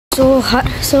So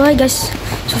hi guys.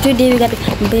 So today we got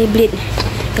Beyblade,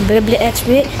 the Beyblade X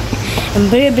Red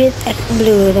and Beyblade X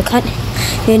Blue. The cut,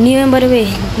 the new one by the way,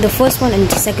 the first one and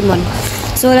the second one.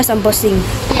 So let's unboxing.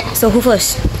 So who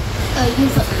first?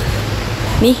 You first.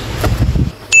 Me.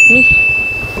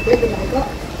 Beyblade I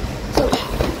got. So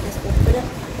let's open it.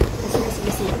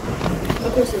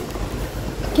 Let's see.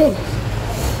 Okay.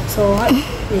 So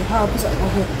how to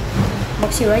open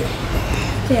box here, right?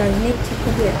 Okay, I need to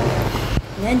put it.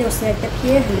 And then they'll select up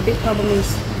here, and the big problem is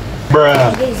bruh.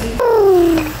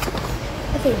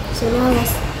 Okay, so now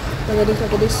let's look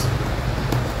at this.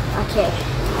 Okay.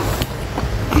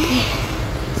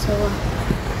 So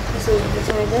let's see, this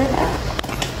one like that.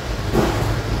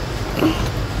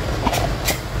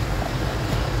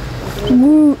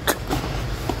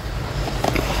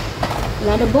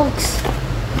 Another box.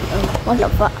 What the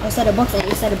fuck? Outside the box and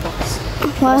inside the box.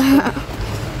 What?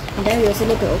 And then we also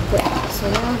need to open. So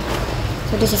now,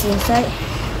 so this is inside.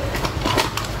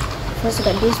 First we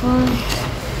got this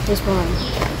one,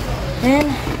 and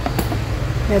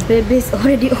the baby's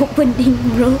already opening,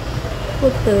 bro.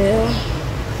 What the hell?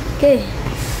 Okay,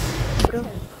 bro.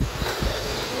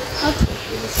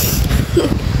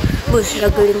 We're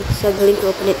struggling to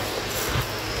open it.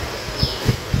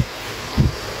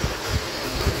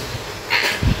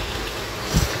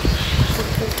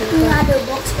 Another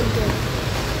box again.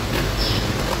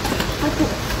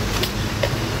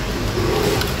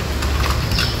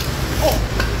 Oh,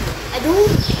 I do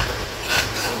this.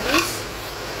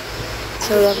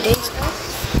 So we have this.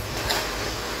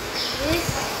 This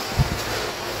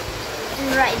and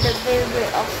write the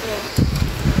favorite of it.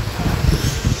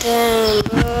 Damn,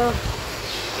 bro.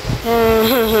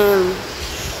 Damn.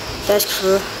 That's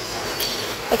true.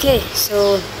 Okay,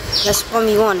 so let's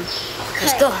 1v1.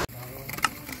 Let's go.